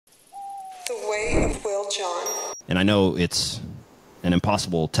The Way of Will John. And I know it's an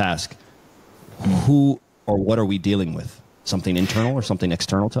impossible task. Who or what are we dealing with? Something internal or something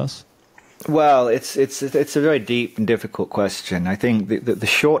external to us? Well, it's a very deep and difficult question. I think the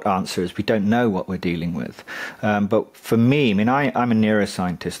short answer is we don't know what we're dealing with. But for me, I mean, I'm a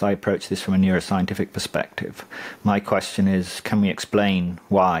neuroscientist. I approach this from a neuroscientific perspective. My question is, can we explain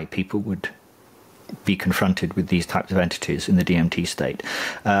why people would be confronted with these types of entities in the DMT state?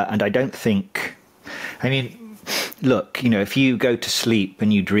 And I don't think, I mean, look, you know, if you go to sleep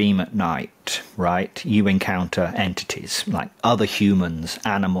and you dream at night, right, you encounter entities like other humans,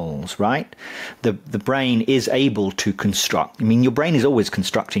 animals, right? The brain is able to construct. I mean, your brain is always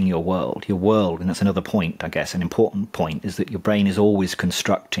constructing your world, and that's another point, I guess, an important point, is that your brain is always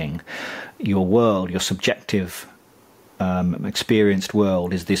constructing your world, your subjective experienced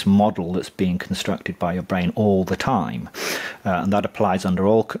world is this model that's being constructed by your brain all the time. And that applies under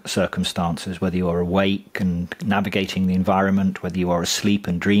all circumstances, whether you are awake and navigating the environment, whether you are asleep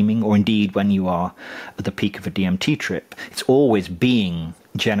and dreaming, or indeed when you are at the peak of a DMT trip. It's always being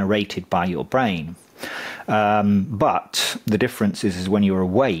generated by your brain. But the difference is when you're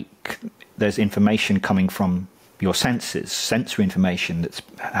awake, there's information coming from your senses, sensory information that's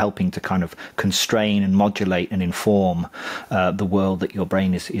helping to kind of constrain and modulate and inform the world that your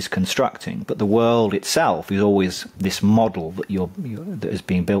brain is constructing. But the world itself is always this model that that is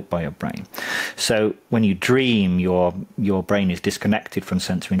being built by your brain. So when you dream, your brain is disconnected from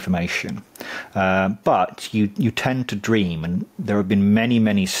sensory information. But you tend to dream, and there have been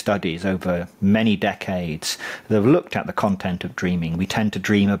many studies over many decades that have looked at the content of dreaming. We tend to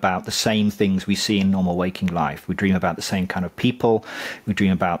dream about the same things we see in normal waking life. We dream about the same kind of people. We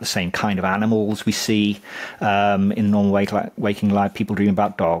dream about the same kind of animals we see in normal waking life. People dream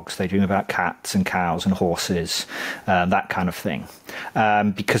about dogs. They dream about cats and cows and horses, that kind of thing,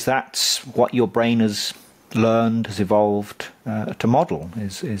 because that's what your brain has learned, has evolved to model,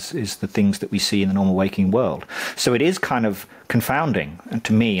 is the things that we see in the normal waking world. So it is kind of confounding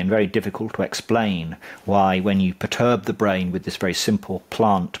to me and very difficult to explain why, when you perturb the brain with this very simple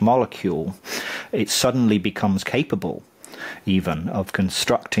plant molecule, it suddenly becomes capable even of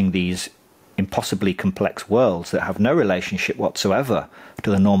constructing these impossibly complex worlds that have no relationship whatsoever to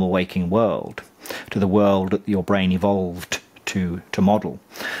the normal waking world, to the world that your brain evolved to model,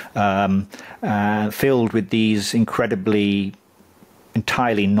 filled with these incredibly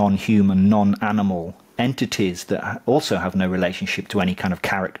entirely non-human, non-animal entities that also have no relationship to any kind of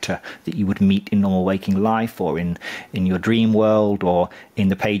character that you would meet in normal waking life, or in your dream world, or in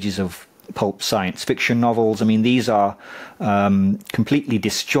the pages of pulp science fiction novels. I mean, these are completely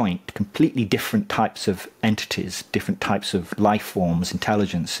disjoint, completely different types of entities, different types of life forms,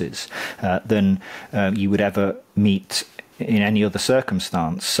 intelligences than you would ever meet in any other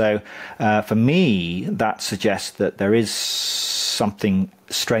circumstance. So for me, that suggests that there is something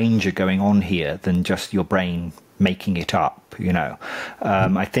stranger going on here than just your brain making it up, you know.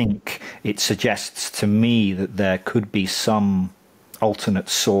 I think it suggests to me that there could be some alternate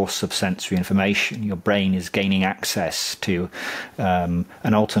source of sensory information. Your brain is gaining access to an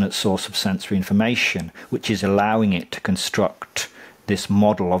alternate source of sensory information, which is allowing it to construct this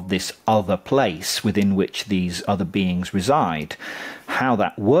model of this other place within which these other beings reside. How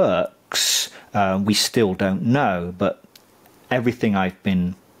that works, we still don't know, but everything I've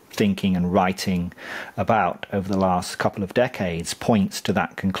been thinking and writing about over the last couple of decades points to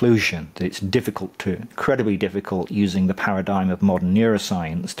that conclusion, that it's incredibly difficult using the paradigm of modern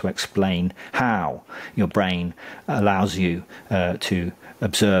neuroscience to explain how your brain allows you to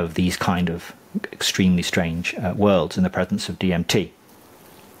observe these kind of extremely strange worlds in the presence of DMT.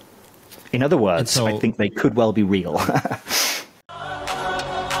 In other words, I think they could well be real.